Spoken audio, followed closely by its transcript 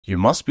You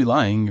must be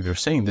lying if you're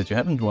saying that you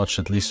haven't watched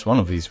at least one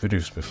of these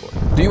videos before.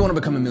 Do you want to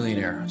become a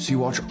millionaire? So you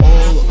watch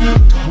all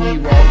of Tony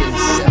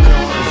Robbins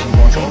seminars, you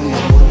watch all these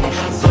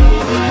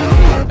motivational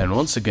videos. And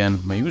once again,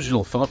 my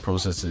usual thought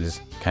process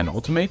is, can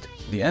automate?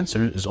 The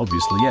answer is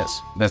obviously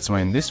yes. That's why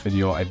in this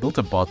video I built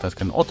a bot that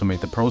can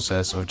automate the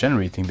process of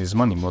generating these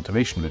money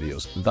motivation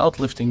videos without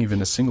lifting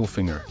even a single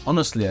finger.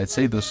 Honestly, I'd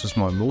say this was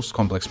my most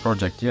complex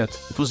project yet.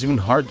 It was even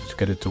harder to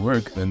get it to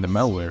work than the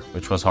malware,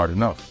 which was hard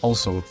enough.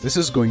 Also, this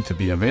is going to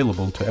be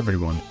available to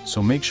everyone,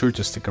 so make sure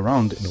to stick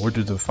around in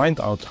order to find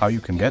out how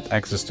you can get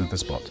access to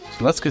this bot.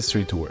 So let's get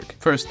straight to work.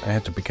 First, I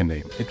had to pick a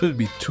name. It would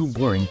be too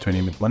boring to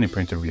name it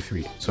Moneyprinter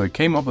V3, so I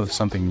came up with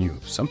something new,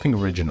 something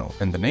original,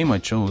 and the name I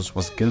chose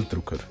was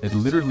Gelddrucker. It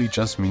literally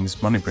just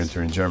means money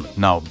printer in German.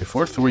 Now,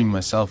 before throwing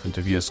myself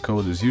into VS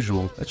Code as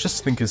usual, let's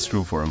just think this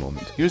through for a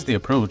moment. Here's the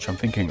approach I'm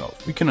thinking of.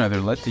 We can either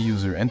let the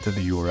user enter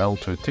the URL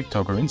to a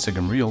TikTok or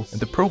Instagram reel,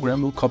 and the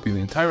program will copy the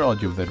entire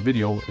audio of that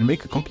video and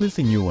make a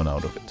completely new one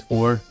out of it.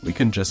 Or we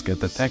can just get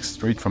the text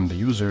straight from the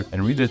user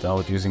and read it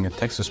out using a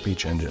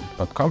text-to-speech engine.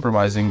 But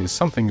compromising is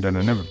something that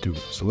I never do,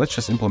 so let's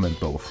just implement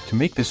both. To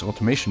make this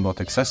automation bot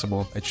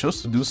accessible, I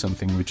chose to do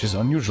something which is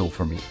unusual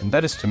for me, and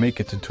that is to make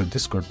it into a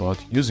Discord bot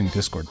using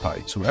Discord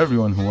Pi, so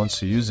everyone who wants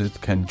to use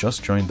it can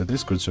just join the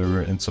Discord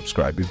server and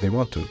subscribe if they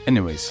want to.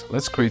 Anyways,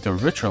 let's create a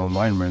virtual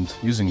environment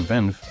using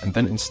Venv and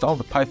then install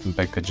the Python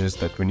packages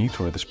that we need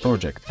for this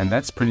project, and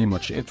that's pretty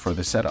much it for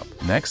the setup.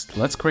 Next,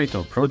 let's create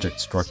our project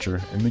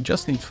structure, and we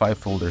just need 5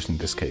 folders in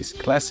this case: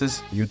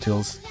 classes,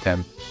 utils,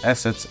 temp,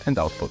 assets, and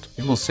output.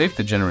 We will save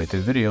the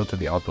generated video to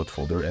the output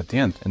folder at the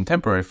end, and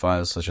temporary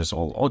files such as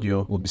all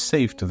audio will be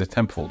saved to the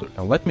temp folder.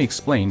 Now let me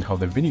explain how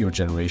the video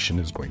generation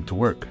is going to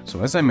work.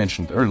 So as I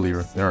mentioned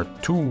earlier, there are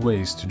 2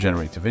 ways to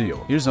generate a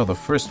video. Here's how the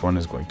first one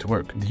is going to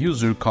work. The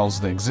user calls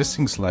the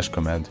existing slash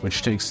command,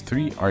 which takes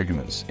 3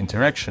 arguments: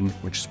 interaction,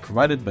 which is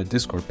provided by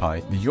Discord Pi,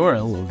 the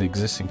URL of the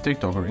existing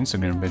TikTok or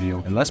Instagram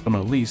video, and last but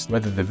not least,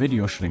 whether the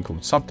video should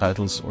include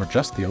subtitles or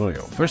just the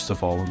audio. First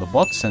of all, the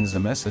bot sends the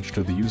message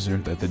to the user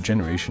that the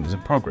generation is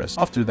in progress.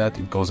 After that,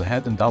 it goes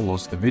ahead and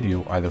downloads the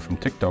video either from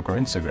TikTok or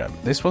Instagram.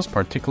 This was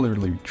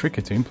particularly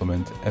tricky to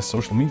implement, as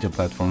social media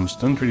platforms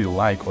don't really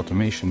like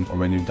automation or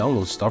when you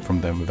download stuff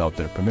from them without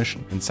their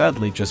permission. And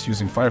sadly, just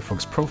using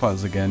Firefox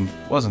profiles again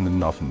wasn't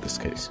enough in this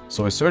case.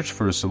 So I searched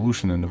for a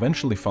solution and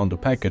eventually found a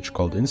package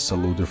called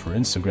InstaLoader for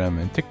Instagram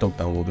and TikTok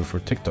Downloader for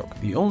TikTok.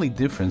 The only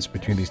difference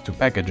between these 2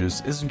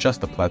 packages isn't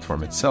just the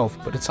platform itself,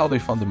 but it's how they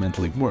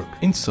fundamentally work.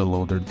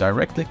 InstaLoader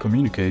directly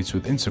communicates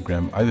with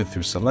Instagram either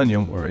through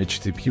Selenium or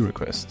HTTP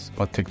requests,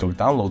 but TikTok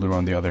Downloader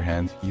on the other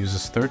hand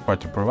uses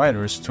third-party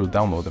providers to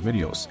download the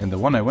videos, and the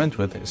one I went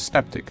with is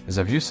Snaptic, as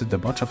I've used it a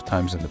bunch of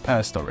times in the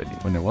past already,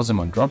 when I was in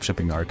my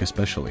dropshipping arc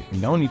especially. We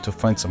now need to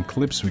find some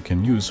clips we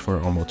can use for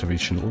our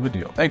motivational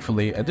video.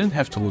 Thankfully, I didn't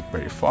have to look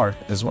very far,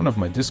 as one of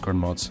my Discord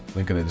mods,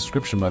 link in the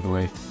description by the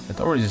way, had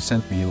already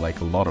sent me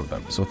like a lot of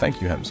them, so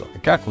thank you Hamza. I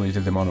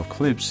calculated the amount of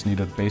clips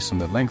needed based on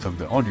the length of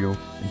the audio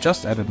and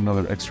just added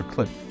another extra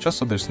clip, just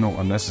so there's no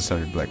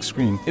unnecessary black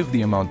screen if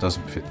the amount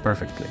doesn't fit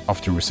perfectly.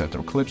 After we set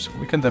our clips,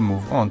 we can then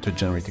move on to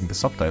generating the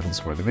subtitles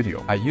for the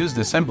video. I used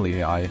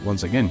Assembly AI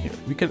once again here.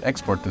 We can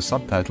export the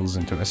subtitles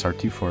into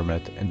SRT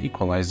format and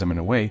equalize them in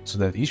a way so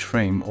that each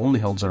frame only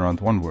holds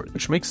around 1 word,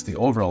 which makes the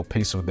overall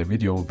pace of the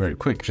video very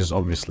quick, which is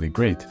obviously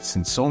great,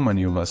 since so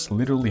many of us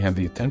literally have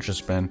the attention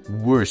span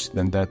worse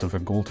than that of a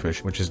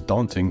goldfish, which is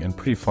daunting and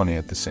pretty funny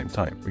at the same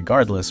time.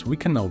 Regardless, we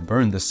can now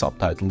burn the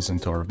subtitles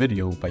into our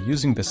video by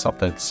using the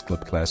subtitles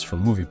clip class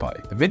from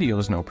MoviePy. The video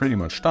is now pretty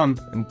much done,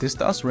 and this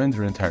does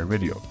render entire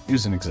video.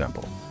 Here's an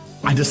example.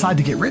 I decided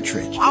to get rich.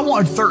 I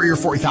wanted 30 or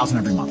 40,000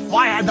 every month. If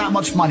I had that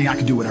much money, I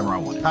could do whatever I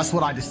wanted. That's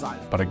what I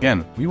decided. But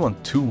again, we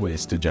want 2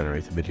 ways to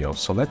generate a video,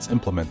 so let's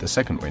implement the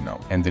second way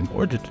now. And in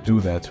order to do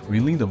that, we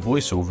need a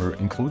voiceover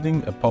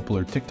including a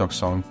popular TikTok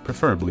song,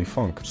 preferably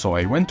funk. So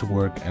I went to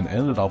work and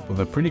ended up with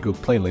a pretty good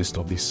playlist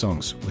of these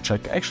songs, which I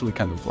actually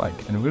kind of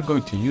like, and we're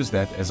going to use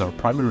that as our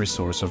primary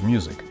source of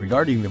music.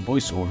 Regarding the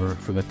voiceover,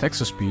 for the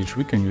text-to-speech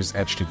we can use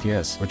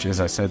HTTS, which,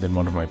 as I said in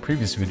one of my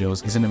previous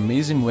videos, is an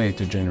amazing way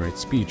to generate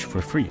speech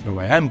for free.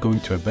 I am going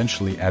to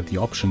eventually add the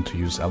option to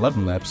use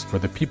 11 Labs for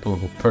the people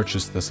who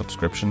purchase the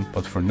subscription,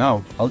 but for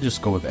now, I'll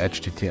just go with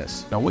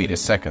HTTS. Now wait a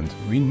second,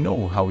 we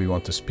know how we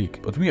want to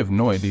speak, but we have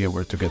no idea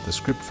where to get the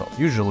script from.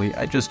 Usually,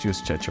 I just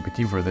use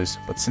ChatGPT for this,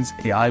 but since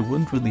AI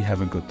wouldn't really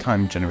have a good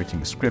time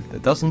generating a script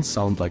that doesn't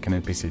sound like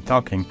an NPC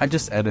talking, I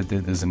just added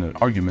it as an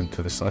argument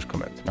to the slash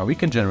command. Now we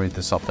can generate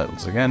the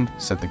subtitles again,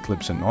 set the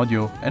clips in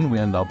audio, and we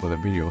end up with a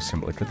video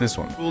similar to this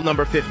one. Rule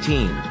number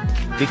 15.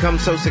 Become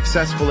so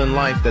successful in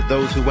life that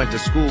those who went to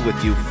school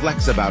with you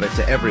flex about it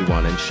to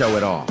everyone and show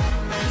it off.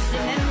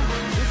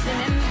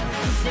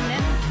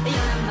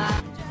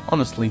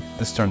 Honestly,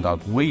 this turned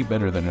out way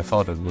better than I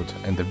thought it would,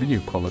 and the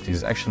video quality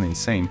is actually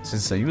insane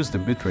since I used a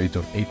bitrate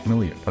of 8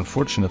 million.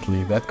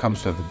 Unfortunately, that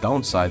comes with the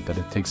downside that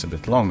it takes a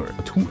bit longer,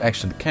 but who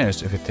actually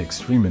cares if it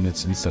takes 3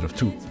 minutes instead of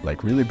 2?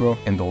 Like really bro?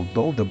 And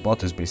although the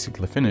bot is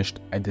basically finished,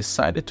 I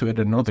decided to add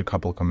another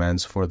couple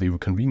commands for the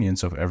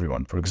convenience of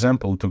everyone. For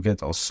example, to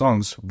get all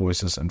songs,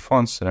 voices and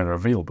fonts that are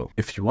available.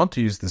 If you want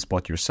to use this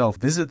bot yourself,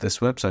 visit this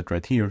website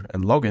right here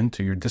and log in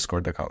to your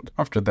Discord account.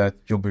 After that,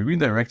 you'll be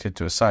redirected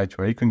to a site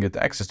where you can get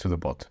access to the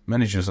bot,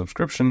 manage your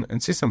subscription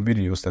and see some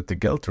videos that the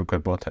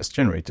Geldrucker bot has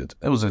generated.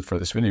 That was it for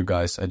this video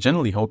guys. I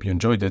genuinely hope you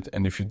enjoyed it,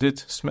 and if you did,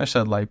 smash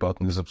that like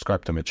button and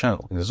subscribe to my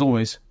channel. And as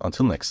always,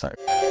 until next time.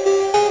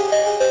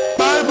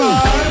 Bye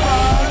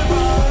bye.